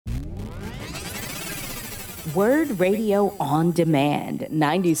Word Radio on Demand,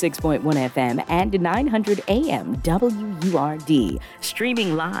 96.1 FM and 900 AM WURD.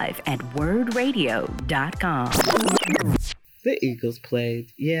 Streaming live at wordradio.com. The Eagles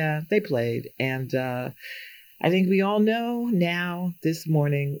played. Yeah, they played. And I think we all know now this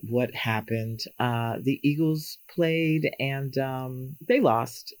morning what happened. The Eagles played and they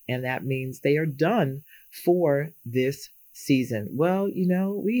lost. And that means they are done for this season. Well,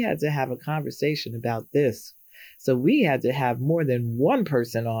 we had to have a conversation about this. So we had to have more than one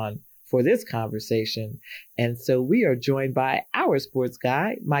person on for this conversation. And so we are joined by our sports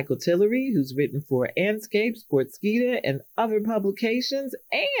guy, Michael Tillery, who's written for Anscape, Sportskeeda, and other publications,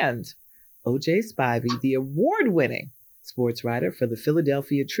 and OJ Spivey, the award-winning sports writer for the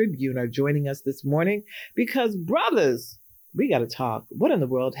Philadelphia Tribune, are joining us this morning because, brothers, we got to talk. What in the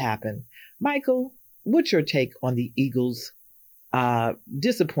world happened? Michael, what's your take on the Eagles'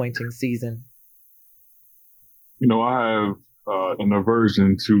 disappointing season? I have an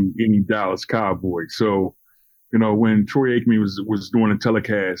aversion to any Dallas Cowboy. So, when Troy Aikman was doing a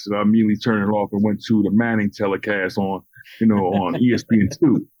telecast, I immediately turned it off and went to the Manning telecast on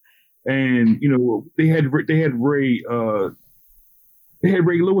ESPN2. And, they had Ray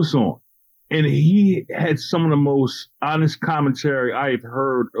Lewis on, and he had some of the most honest commentary I've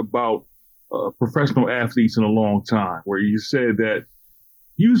heard about professional athletes in a long time, where he said that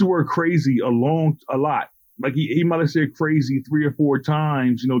he used the word crazy a lot. Like he might have said crazy 3 or 4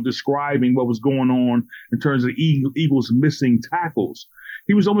 times, describing what was going on in terms of Eagles missing tackles.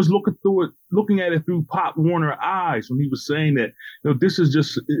 He was almost looking at it through Pop Warner eyes when he was saying that, this is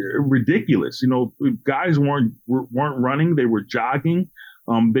just ridiculous. Guys weren't running; they were jogging.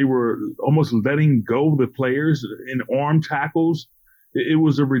 They were almost letting go the players in arm tackles. It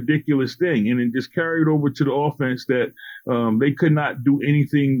was a ridiculous thing, and it just carried over to the offense that they could not do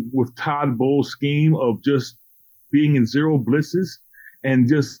anything with Todd Bowles' scheme of just being in zero blitzes and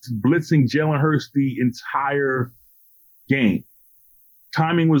just blitzing Jalen Hurts the entire game.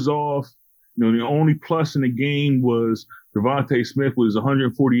 Timing was off. The only plus in the game was Devontae Smith was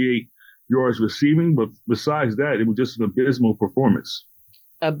 148 yards receiving, but besides that, it was just an abysmal performance.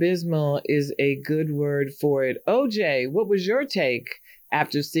 Abysmal is a good word for it. OJ, what was your take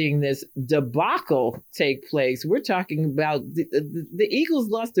after seeing this debacle take place? We're talking about the Eagles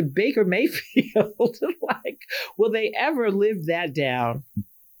lost to Baker Mayfield. Will they ever live that down?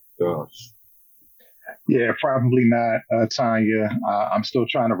 Gosh. Yeah, probably not, Tonya. I'm still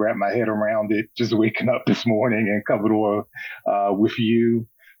trying to wrap my head around it. Just waking up this morning and coming on with you.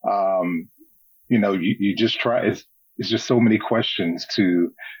 You just try. It's just so many questions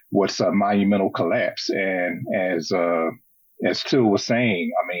to what's a monumental collapse. And as Till was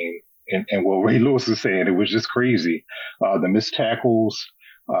saying, and what Ray Lewis was saying, it was just crazy. The missed tackles,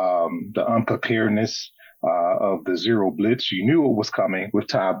 the unpreparedness of the zero blitz. You knew it was coming with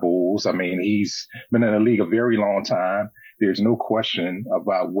Todd Bowles. He's been in the league a very long time. There's no question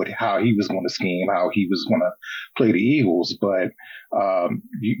about how he was going to scheme, how he was going to play the Eagles. But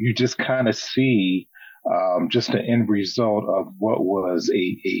you just kind of see just the end result of what was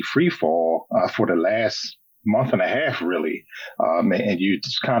a free fall for the last month and a half, really. And you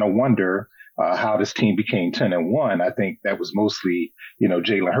just kind of wonder how this team became 10-1. I think that was mostly,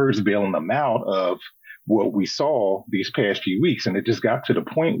 Jalen Hurts bailing them out of what we saw these past few weeks. And it just got to the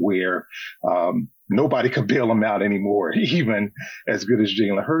point where nobody could bail them out anymore, even as good as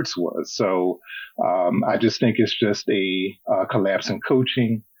Jalen Hurts was. So I just think it's just a collapse in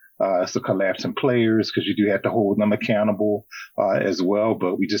coaching. It's a collapse in players because you do have to hold them accountable as well.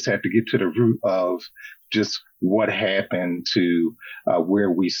 But we just have to get to the root of just what happened to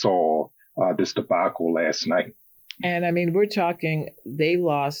where we saw this debacle last night. And we're talking, they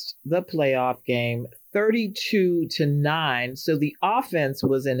lost the playoff game 32-9. So the offense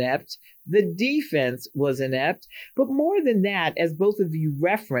was inept. The defense was inept. But more than that, as both of you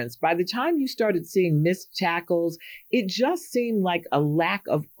referenced, by the time you started seeing missed tackles, it just seemed like a lack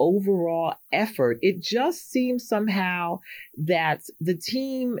of overall effort. It just seemed somehow that the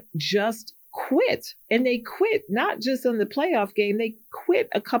team just quit. And they quit not just on the playoff game, they quit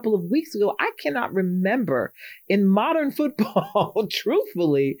a couple of weeks ago. I cannot remember in modern football,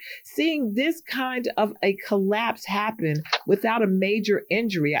 truthfully, seeing this kind of a collapse happen without a major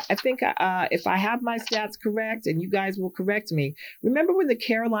injury. I think if I have my stats correct, and you guys will correct me, remember when the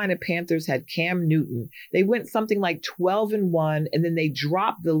Carolina Panthers had Cam Newton? They went something like 12-1, and then they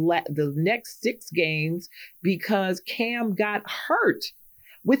dropped the next 6 games because Cam got hurt.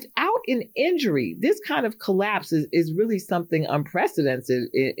 Without an injury, this kind of collapse is really something unprecedented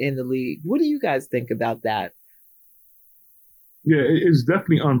in the league. What do you guys think about that? Yeah, it's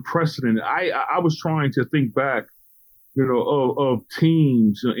definitely unprecedented. I was trying to think back, of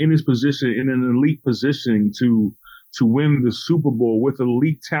teams in this position, in an elite position to win the Super Bowl with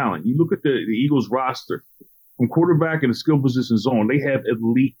elite talent. You look at the Eagles roster from quarterback and the skill position zone, they have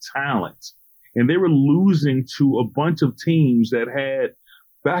elite talent. And they were losing to a bunch of teams that had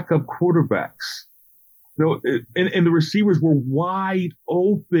backup quarterbacks. And the receivers were wide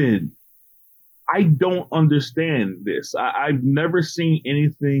open. I don't understand this. I've never seen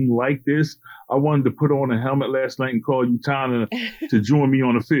anything like this. I wanted to put on a helmet last night and call you Tonya to join me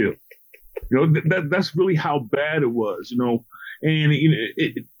on the field. That's really how bad it was, And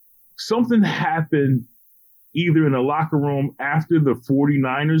something happened either in the locker room after the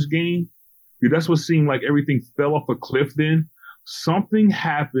 49ers game. That's what seemed like everything fell off a cliff then. Something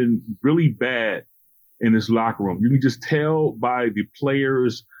happened really bad in this locker room. You can just tell by the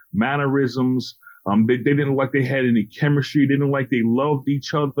players' mannerisms. They didn't look like they had any chemistry. They didn't look like they loved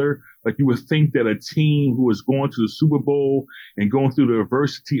each other. Like you would think that a team who was going to the Super Bowl and going through the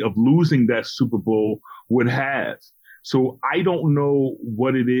adversity of losing that Super Bowl would have. So I don't know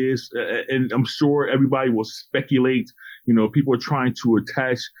what it is. And I'm sure everybody will speculate. People are trying to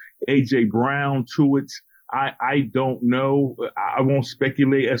attach A.J. Brown to it. I don't know. I won't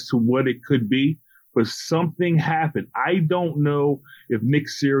speculate as to what it could be. But something happened. I don't know if Nick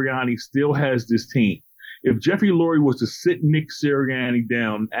Sirianni still has this team. If Jeffrey Lurie was to sit Nick Sirianni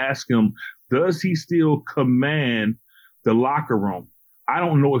down and ask him, does he still command the locker room? I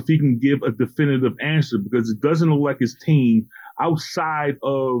don't know if he can give a definitive answer because it doesn't look like his team outside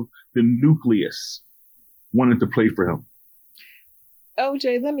of the nucleus wanted to play for him.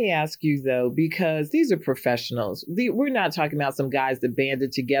 OJ, let me ask you, though, because these are professionals. We're not talking about some guys that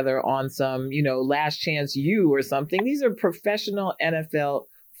banded together on some, last chance you or something. These are professional NFL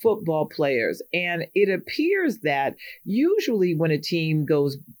football players. And it appears that usually when a team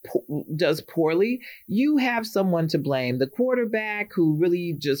does poorly, you have someone to blame. The quarterback who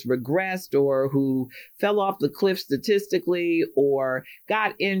really just regressed or who fell off the cliff statistically or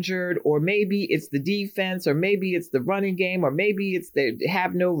got injured, or maybe it's the defense, or maybe it's the running game, or maybe it's they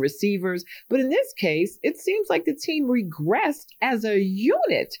have no receivers. But in this case, it seems like the team regressed as a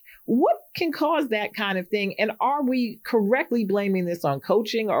unit. What can cause that kind of thing? And are we correctly blaming this on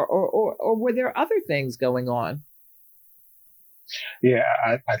coaching, or were there other things going on? Yeah,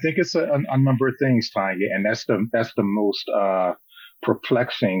 I think it's a number of things, Tonya, and that's the most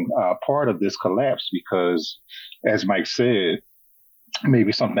perplexing part of this collapse, because, as Mike said,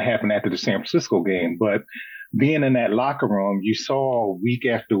 maybe something happened after the San Francisco game, but being in that locker room, you saw week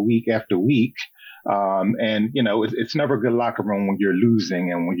after week after week. And it's never a good locker room when you're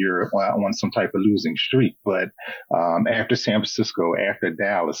losing and when you're on some type of losing streak. But after San Francisco, after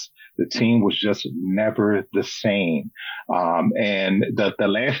Dallas, the team was just never the same. And the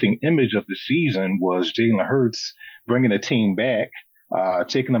lasting image of the season was Jalen Hurts bringing the team back,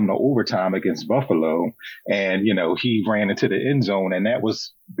 taking them to overtime against Buffalo. And, he ran into the end zone, and that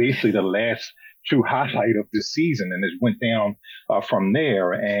was basically the last true highlight of the season. And it went down from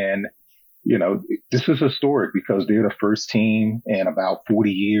there. And this is historic because they're the first team in about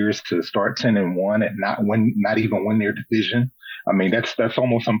 40 years to start 10-1 and not even win their division. I mean, that's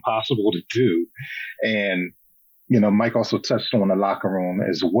almost impossible to do. And, Mike also touched on the locker room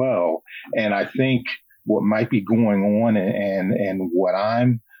as well. And I think what might be going on and what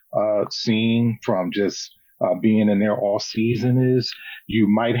I'm seeing from just being in there all season is you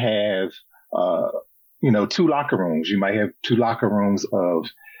might have, two locker rooms. You might have two locker rooms of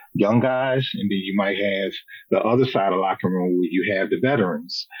young guys, and then you might have the other side of the locker room where you have the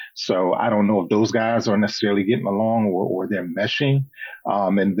veterans. So I don't know if those guys are necessarily getting along or they're meshing.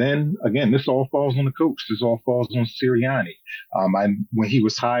 And then again, this all falls on the coach. This all falls on Sirianni. When he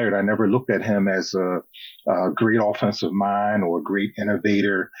was hired, I never looked at him as a great offensive mind or a great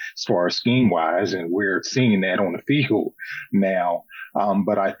innovator as far as scheme wise. And we're seeing that on the field now.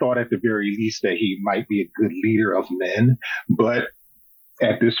 But I thought at the very least that he might be a good leader of men. But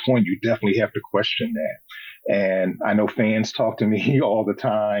at this point, you definitely have to question that. And I know fans talk to me all the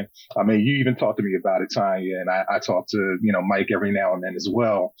time. I mean, you even talk to me about it, Tonya, and I talk to, Mike every now and then as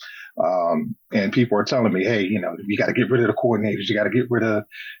well. And people are telling me, hey, you got to get rid of the coordinators. You got to get rid of,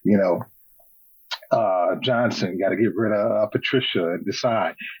 Johnson. You got to get rid of Patricia and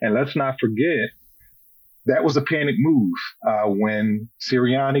decide. And let's not forget, that was a panic move when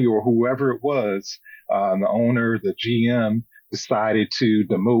Sirianni or whoever it was, the owner, the GM, decided to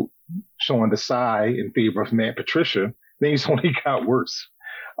demote Sean Desai in favor of Matt Patricia. Things only got worse.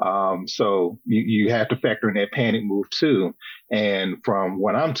 So you have to factor in that panic move too. And from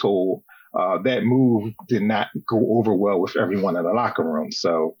what I'm told, that move did not go over well with everyone in the locker room.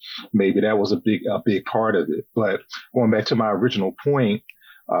 So maybe that was a big part of it. But going back to my original point,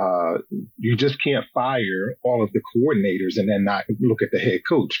 you just can't fire all of the coordinators and then not look at the head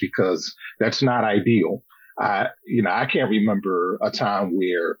coach, because that's not ideal. I can't remember a time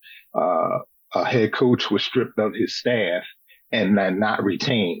where a head coach was stripped of his staff and then not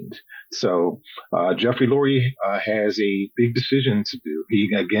retained. So Jeffrey Lurie has a big decision to do.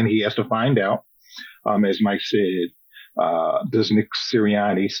 He has to find out, as Mike said, does Nick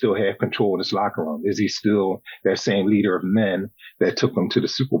Sirianni still have control of this locker room? Is he still that same leader of men that took them to the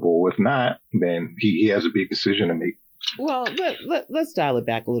Super Bowl? If not, then he has a big decision to make. Well, let's dial it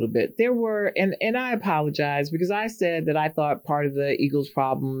back a little bit. There were, and I apologize because I said that I thought part of the Eagles'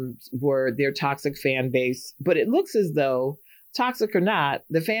 problems were their toxic fan base, but it looks as though, toxic or not,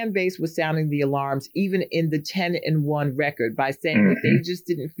 the fan base was sounding the alarms even in the 10-1 record by saying that they just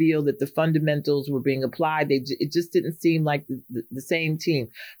didn't feel that the fundamentals were being applied. It just didn't seem like the same team.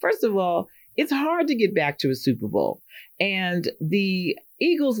 First of all, it's hard to get back to a Super Bowl. And the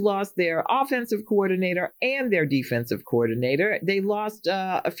Eagles lost their offensive coordinator and their defensive coordinator. They lost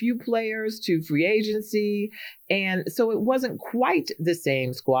a few players to free agency. And so it wasn't quite the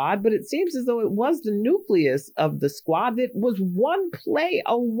same squad, but it seems as though it was the nucleus of the squad that was one play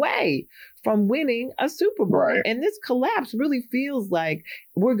away from winning a Super Bowl. Right. And this collapse really feels like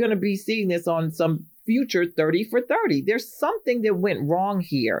we're going to be seeing this on some future 30 for 30. There's something that went wrong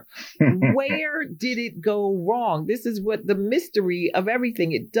here. Where did it go wrong? This is what the mystery of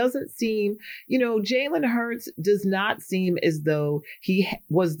everything. It doesn't seem, Jalen Hurts does not seem as though he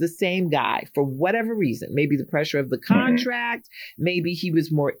was the same guy for whatever reason. Maybe the pressure of the contract. Maybe he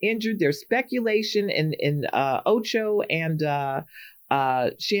was more injured. There's speculation in Ocho and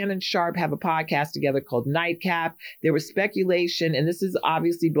Shannon Sharp have a podcast together called Nightcap. There was speculation, and this is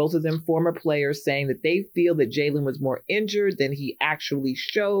obviously both of them former players saying that they feel that Jalen was more injured than he actually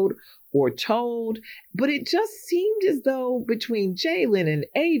showed or told. But it just seemed as though between Jalen and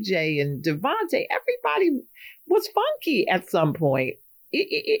AJ and Devontae, everybody was funky at some point.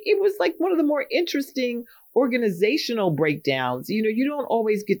 It was like one of the more interesting organizational breakdowns. You don't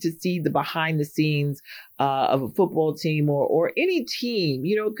always get to see the behind the scenes of a football team or any team.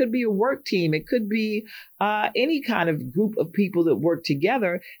 It could be a work team. It could be any kind of group of people that work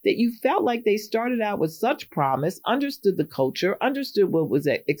together that you felt like they started out with such promise, understood the culture, understood what was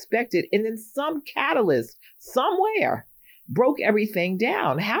expected, and then some catalyst somewhere broke everything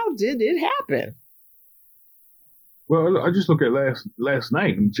down. How did it happen? Well, I just look at last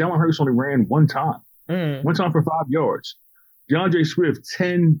night. Jalen Hurts only ran one time. One time for 5 yards. DeAndre Swift,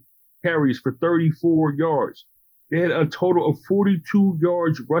 10 carries for 34 yards. They had a total of 42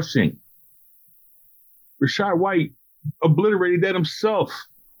 yards rushing. Rashad White obliterated that himself.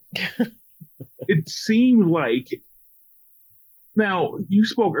 It seemed like, now, you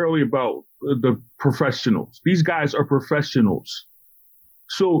spoke earlier about the professionals. These guys are professionals.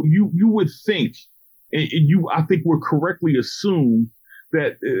 So you would think, and I think we're correctly assumed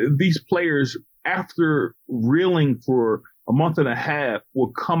that these players, after reeling for a month and a half,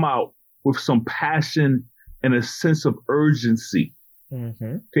 will come out with some passion and a sense of urgency.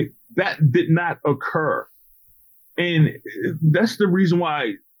 Okay, that did not occur. And that's the reason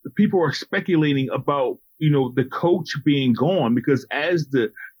why people are speculating about, the coach being gone, because as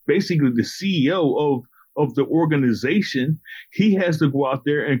basically the CEO of the organization, he has to go out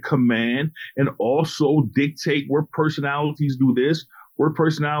there and command and also dictate where personalities do this, where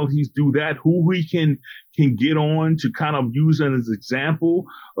personalities do that, who he can get on to kind of use as an example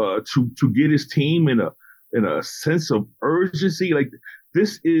to get his team in a sense of urgency. Like,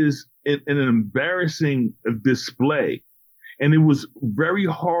 this is an embarrassing display. And it was very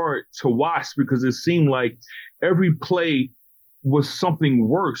hard to watch because it seemed like every play was something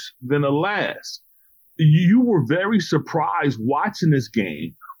worse than the last. You were very surprised watching this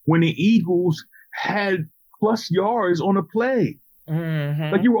game when the Eagles had plus yards on a play.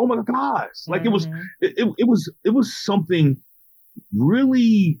 Like, you were, oh my gosh! Like, it was something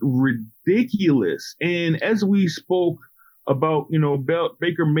really ridiculous. And as we spoke about,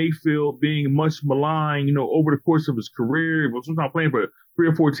 Baker Mayfield being much maligned, over the course of his career, but sometimes playing for 3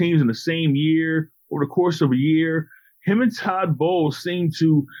 or 4 teams in the same year, over the course of a year, him and Todd Bowles seem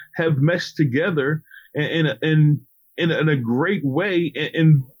to have meshed together in a great way.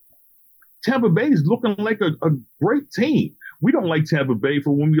 And Tampa Bay is looking like a great team. We don't like Tampa Bay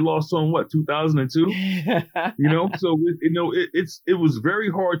for when we lost on 2002. So it was very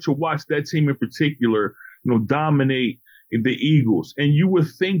hard to watch that team in particular, dominate the Eagles. And you would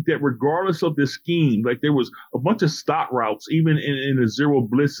think that regardless of the scheme, like there was a bunch of stop routes, even in the zero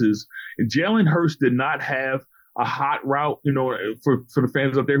blitzes, and Jalen Hurts did not have a hot route, for the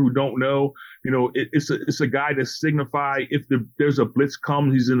fans out there who don't know, it's a guy that signify if there's a blitz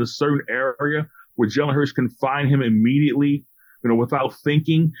comes, he's in a certain area where Jalen Hurts can find him immediately, without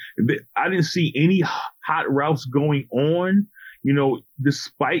thinking. I didn't see any hot routes going on,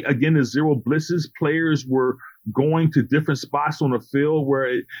 despite, again, the zero blitzes. Players were going to different spots on the field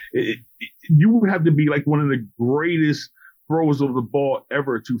where you would have to be like one of the greatest throwers of the ball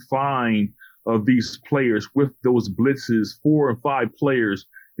ever to find of these players with those blitzes, 4 and 5 players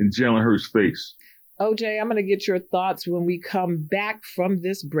in Jalen Hurts' face. OJ, I'm going to get your thoughts when we come back from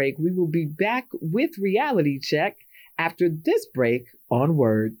this break. We will be back with Reality Check after this break on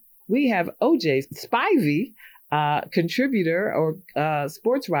Word. We have OJ Spivey, contributor or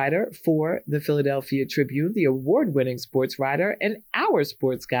sports writer for the Philadelphia Tribune, the award-winning sports writer, and our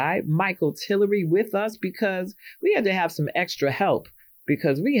sports guy, Michael Tillery, with us because we had to have some extra help,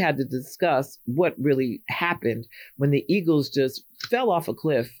 because we had to discuss what really happened when the Eagles just fell off a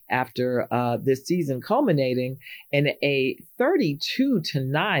cliff after this season, culminating in a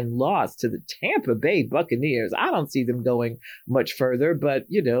 32-9 loss to the Tampa Bay Buccaneers. I don't see them going much further, but,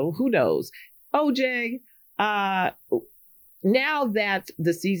 who knows? OJ, now that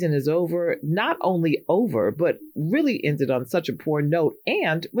the season is over, not only over, but really ended on such a poor note,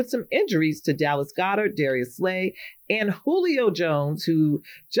 and with some injuries to Dallas Goedert, Darius Slay, and Julio Jones, who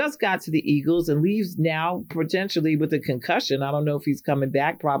just got to the Eagles and leaves now potentially with a concussion. I don't know if he's coming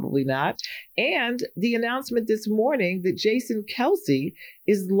back, probably not. And the announcement this morning that Jason Kelce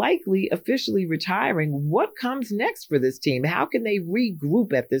is likely officially retiring. What comes next for this team? How can they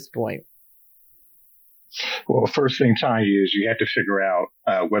regroup at this point? Well, first thing, Tonya, is you have to figure out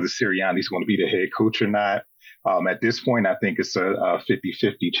whether Sirianni's going to be the head coach or not. At this point, I think it's a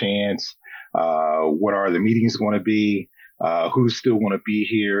 50-50 chance. What are the meetings going to be? Who's still going to be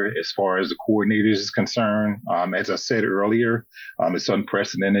here as far as the coordinators is concerned? As I said earlier, it's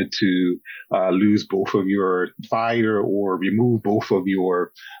unprecedented to lose both of your fire or remove both of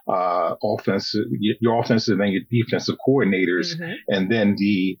your offensive and your defensive coordinators, and then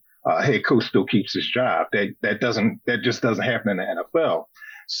the head coach still keeps his job. That just doesn't happen in the NFL.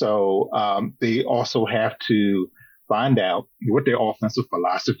 So they also have to find out what their offensive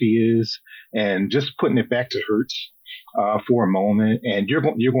philosophy is, and just putting it back to Hurts for a moment. And you're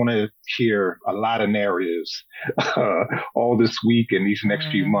going to hear a lot of narratives all this week and these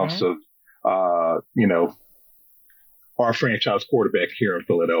next few months of our franchise quarterback here in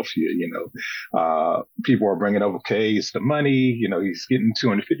Philadelphia. People are bringing up, okay, it's the money, he's getting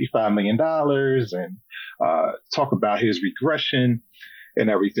 $255 million, and talk about his regression and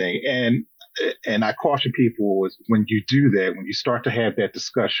everything. And I caution people is when you do that, when you start to have that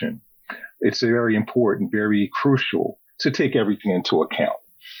discussion, it's very important, very crucial to take everything into account.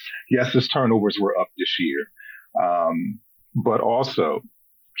 Yes, his turnovers were up this year, but also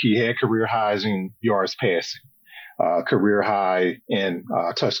he had career highs in yards passing. Career high in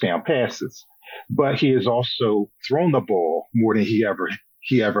touchdown passes, but he has also thrown the ball more than he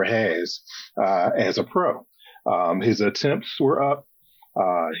ever has as a pro. His attempts were up,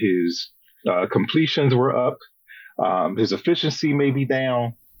 his completions were up, his efficiency may be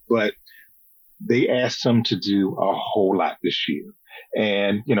down, but they asked him to do a whole lot this year.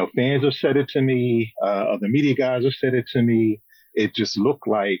 And fans have said it to me, other media guys have said it to me. It just looked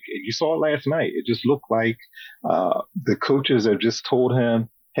like, you saw it last night, it just looked like the coaches have just told him,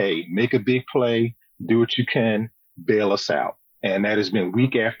 hey, make a big play, do what you can, bail us out. And that has been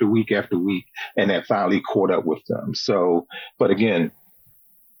week after week after week, and that finally caught up with them. So, but again,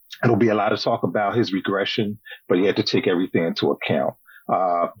 it'll be a lot of talk about his regression, but you have to take everything into account.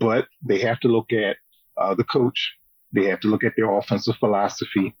 But they have to look at the coach. They have to look at their offensive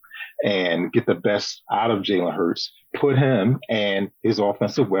philosophy and get the best out of Jalen Hurts, put him and his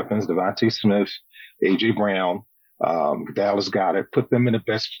offensive weapons, Devontae Smith, A.J. Brown, Dallas Goedert, put them in the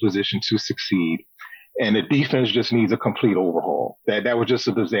best position to succeed. And the defense just needs a complete overhaul. That was just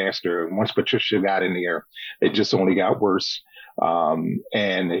a disaster. Once Patricia got in there, it just only got worse.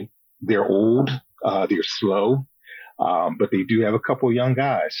 And they're old, they're slow, but they do have a couple of young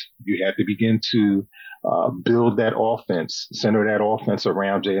guys. You have to begin to build that offense, center that offense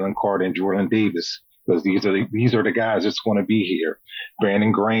around Jalen Carter and Jordan Davis, because these are the guys that's going to be here.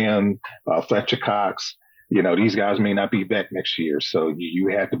 Brandon Graham, Fletcher Cox, these guys may not be back next year. So you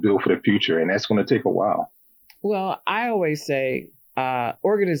have to build for the future, and that's going to take a while. Well, I always say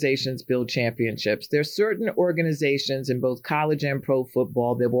organizations build championships. There's certain organizations in both college and pro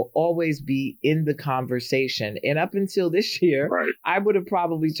football that will always be in the conversation. And up until this year, Right. I would have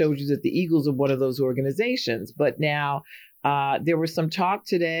probably told you that the Eagles are one of those organizations. But now there was some talk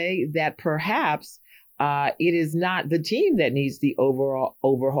today that perhaps it is not the team that needs the overall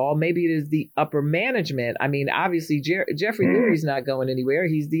overhaul. Maybe it is the upper management. I mean, obviously, Jeffrey Lurie's not going anywhere.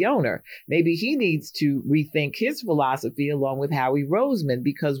 He's the owner. Maybe he needs to rethink his philosophy along with Howie Roseman,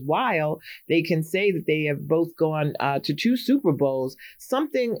 because while they can say that they have both gone to 2 Super Bowls,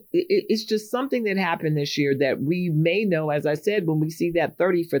 it's just something that happened this year that we may know, as I said, when we see that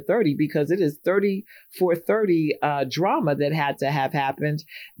 30 for 30, because it is 30 for 30 drama that had to have happened,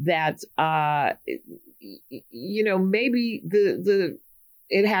 that maybe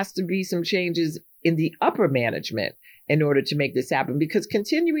it has to be some changes in the upper management in order to make this happen, because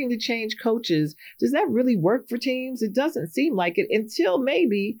continuing to change coaches, does that really work for teams? It doesn't seem like it, until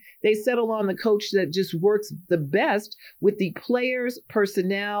maybe they settle on the coach that just works the best with the players,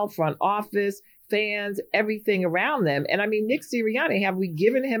 personnel, front office, fans, everything around them. And I mean, Nick Sirianni, have we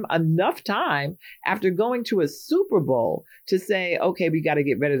given him enough time after going to a Super Bowl to say, okay, we got to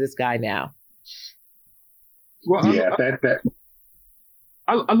get rid of this guy now? Well,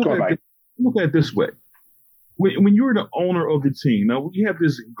 I look at it this way. When you're the owner of the team, now we have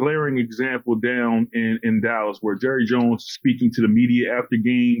this glaring example down in Dallas where Jerry Jones is speaking to the media after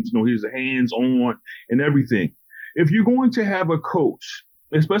games, his hands on and everything. If you're going to have a coach,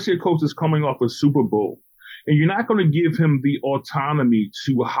 especially a coach that's coming off a Super Bowl, and you're not going to give him the autonomy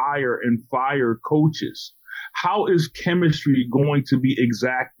to hire and fire coaches, how is chemistry going to be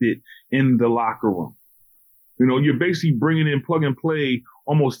exacted in the locker room? You're basically bringing in plug and play,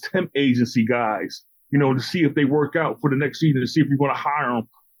 almost temp agency guys, to see if they work out for the next season, to see if you're going to hire them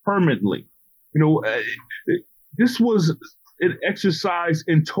permanently. This was an exercise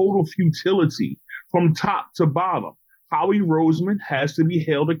in total futility from top to bottom. Howie Roseman has to be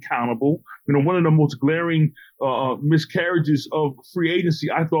held accountable. One of the most glaring miscarriages of free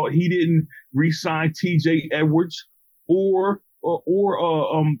agency, I thought he didn't re-sign T.J. Edwards or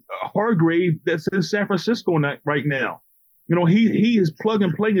Hargrave that's in San Francisco right now. He is plug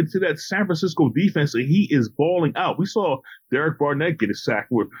and play into that San Francisco defense, and he is balling out. We saw Derek Barnett get a sack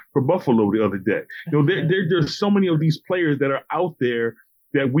for Buffalo the other day. There's so many of these players that are out there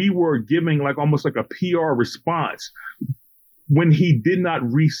that we were giving almost like a PR response when he did not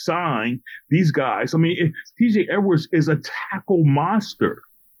re-sign these guys. I mean, T.J. Edwards is a tackle monster.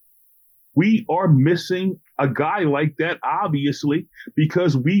 We are missing a guy like that, obviously,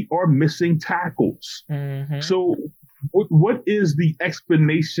 because we are missing tackles. Mm-hmm. So what is the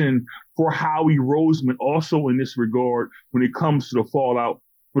explanation for Howie Roseman also in this regard when it comes to the fallout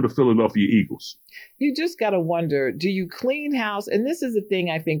for the Philadelphia Eagles? You just got to wonder, do you clean house? And this is the thing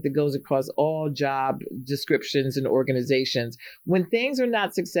I think that goes across all job descriptions and organizations. When things are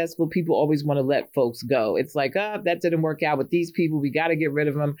not successful, people always want to let folks go. It's like, that didn't work out with these people. We got to get rid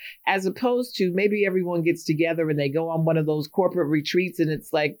of them. As opposed to maybe everyone gets together and they go on one of those corporate retreats, and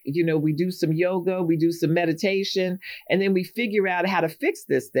it's like, we do some yoga, we do some meditation, and then we figure out how to fix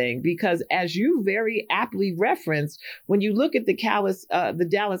this thing. Because as you very aptly referenced, when you look at the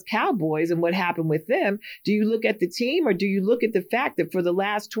Dallas Cowboys and what happened with them, do you look at the team, or do you look at the fact that for the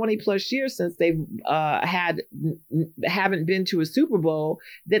last 20 plus years since they've haven't been to a Super Bowl,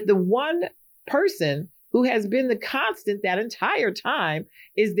 that the one person who has been the constant that entire time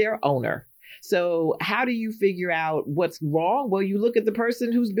is their owner? So how do you figure out what's wrong? Well, you look at the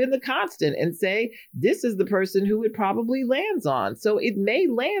person who's been the constant and say, this is the person who it probably lands on. So it may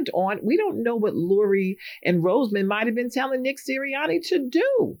land on, we don't know what Lurie and Roseman might have been telling Nick Sirianni to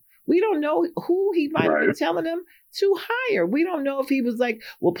do. We don't know who he might have been telling him to hire. We don't know if he was like,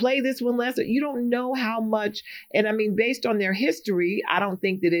 well, play this one less. You don't know how much. And I mean, based on their history, I don't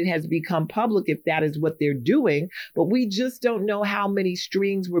think that it has become public if that is what they're doing. But we just don't know how many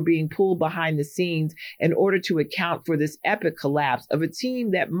strings were being pulled behind the scenes in order to account for this epic collapse of a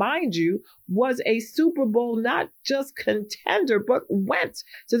team that, mind you, was a Super Bowl, not just contender, but went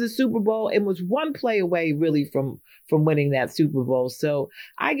to the Super Bowl and was one play away really from winning that Super Bowl. So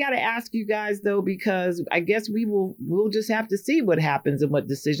I got to ask you guys, though, because I guess we'll just have to see what happens and what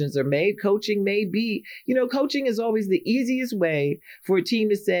decisions are made. Coaching may be, coaching is always the easiest way for a team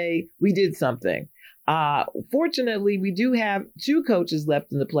to say, we did something. Fortunately, we do have 2 coaches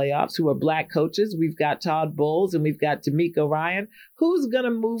left in the playoffs who are Black coaches. We've got Todd Bowles and we've got D'Amico Ryan. Who's going to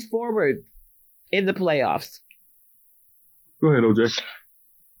move forward in the playoffs? Go ahead, OJ.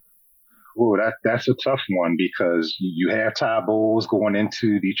 Oh, that's a tough one, because you have Todd Bowles going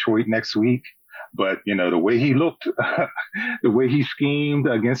into Detroit next week. But, the way he looked, the way he schemed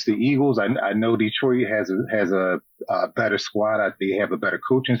against the Eagles, I know Detroit has a better squad. They have a better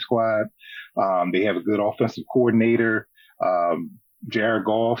coaching squad. They have a good offensive coordinator. Jared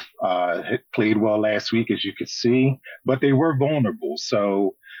Goff played well last week, as you could see, but they were vulnerable.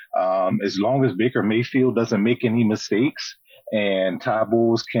 So as long as Baker Mayfield doesn't make any mistakes and Todd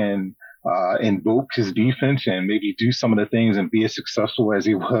Bowles can invoke his defense and maybe do some of the things and be as successful as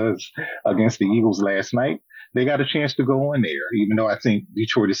he was against the Eagles last night, they got a chance to go in there, even though I think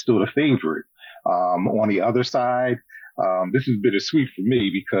Detroit is still the favorite. On the other side, this is bittersweet for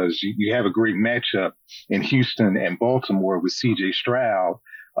me because you have a great matchup in Houston and Baltimore with C.J. Stroud,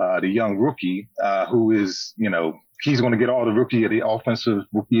 the young rookie, who is, he's going to get all the offensive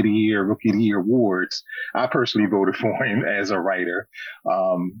rookie of the year awards. I personally voted for him as a writer.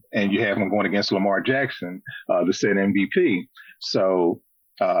 And you have him going against Lamar Jackson, the said MVP. So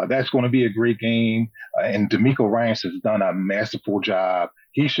that's going to be a great game. And D'Amico Ryans has done a masterful job.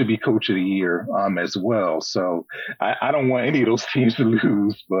 He should be coach of the year as well. So I don't want any of those teams to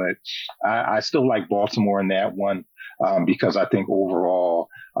lose, but I still like Baltimore in that one because I think overall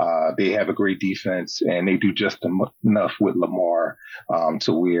they have a great defense and they do just enough with Lamar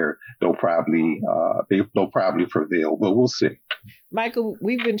to where they'll probably prevail. But we'll see. Michael,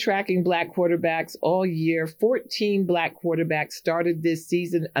 we've been tracking Black quarterbacks all year. 14 Black quarterbacks started this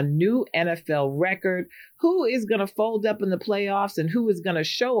season, a new NFL record. Who is going to fold up in the playoffs and who is going to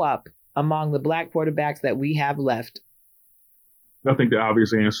show up among the Black quarterbacks that we have left? I think the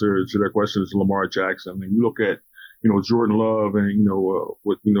obvious answer to that question is Lamar Jackson. I mean, you look at, Jordan Love and,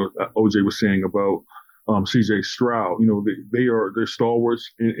 what, OJ was saying about C.J. Stroud. They're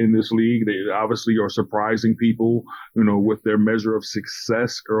stalwarts in this league. They obviously are surprising people, with their measure of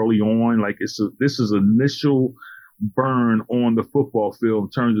success early on. Like this is initial burn on the football field in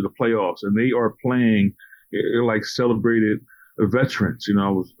terms of the playoffs, and they are playing like celebrated veterans. I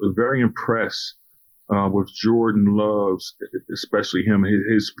was very impressed with Jordan Love's, especially him,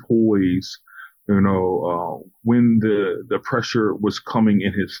 his poise. When the pressure was coming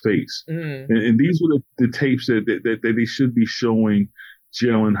in his face. And these were the tapes that they should be showing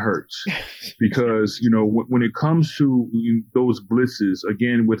Jalen Hurts. Because, when it comes to those blitzes,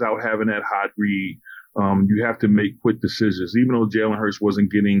 again, without having that hot read, you have to make quick decisions. Even though Jalen Hurts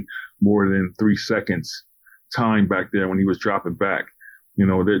wasn't getting more than 3 seconds time back there when he was dropping back.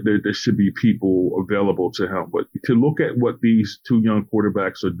 There should be people available to him. But to look at what these two young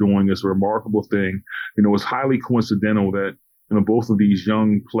quarterbacks are doing is a remarkable thing. It's highly coincidental that, both of these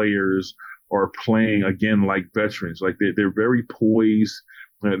young players are playing, again, like veterans. Like they're very poised.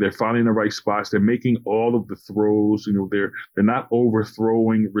 They're finding the right spots. They're making all of the throws. They're not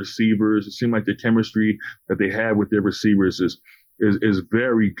overthrowing receivers. It seems like the chemistry that they have with their receivers is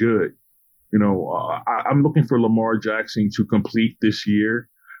very good. I'm looking for Lamar Jackson to complete this year.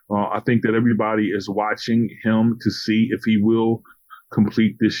 I think that everybody is watching him to see if he will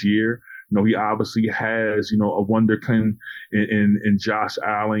complete this year. He obviously has, a wonderkind in Josh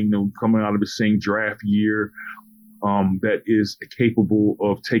Allen, coming out of the same draft year, that is capable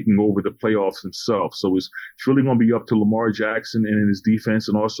of taking over the playoffs himself. So it's really going to be up to Lamar Jackson and his defense,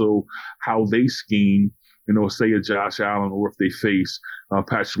 and also how they scheme. Say a Josh Allen, or if they face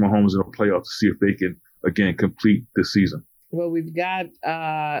Patrick Mahomes in the playoffs, to see if they can, again, complete the season. Well, we've got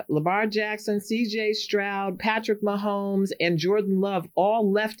Lamar Jackson, C.J. Stroud, Patrick Mahomes, and Jordan Love all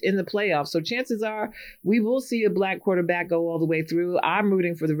left in the playoffs. So chances are we will see a Black quarterback go all the way through. I'm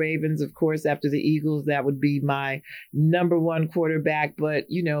rooting for the Ravens, of course, after the Eagles. That would be my number one quarterback. But,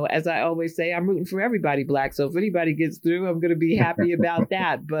 as I always say, I'm rooting for everybody Black. So if anybody gets through, I'm going to be happy about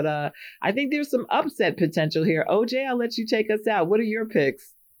that. But I think there's some upset potential here. OJ, I'll let you take us out. What are your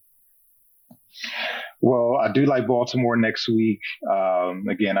picks? Well, I do like Baltimore next week.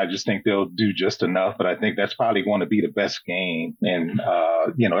 Again, I just think they'll do just enough, but I think that's probably going to be the best game. And,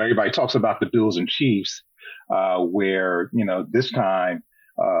 everybody talks about the Bills and Chiefs, where, this time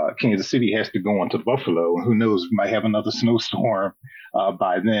Kansas City has to go into Buffalo. And who knows, we might have another snowstorm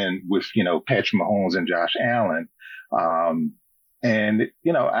by then with, Patrick Mahomes and Josh Allen.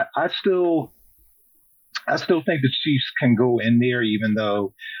 I still think the Chiefs can go in there, even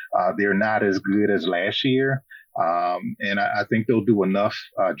though they're not as good as last year. And I think they'll do enough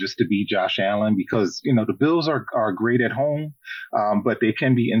just to beat Josh Allen because, the Bills are great at home, but they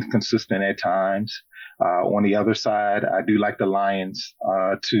can be inconsistent at times. On the other side, I do like the Lions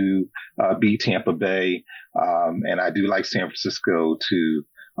to beat Tampa Bay. And I do like San Francisco to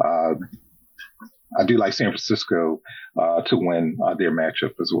win their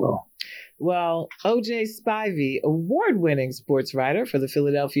matchup as well. Well, OJ Spivey, award-winning sports writer for the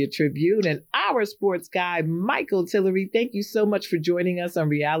Philadelphia Tribune, and our sports guy, Michael Tillery, thank you so much for joining us on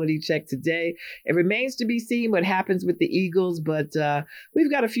Reality Check today. It remains to be seen what happens with the Eagles, but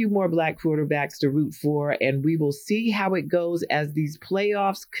we've got a few more Black quarterbacks to root for, and we will see how it goes as these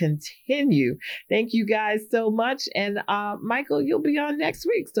playoffs continue. Thank you guys so much, and Michael, you'll be on next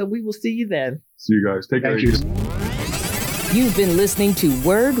week, so we will see you then. See you guys. Take care. You've been listening to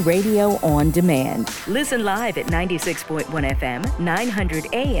Word Radio On Demand. Listen live at 96.1 FM, 900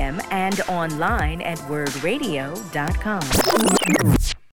 AM, and online at wordradio.com.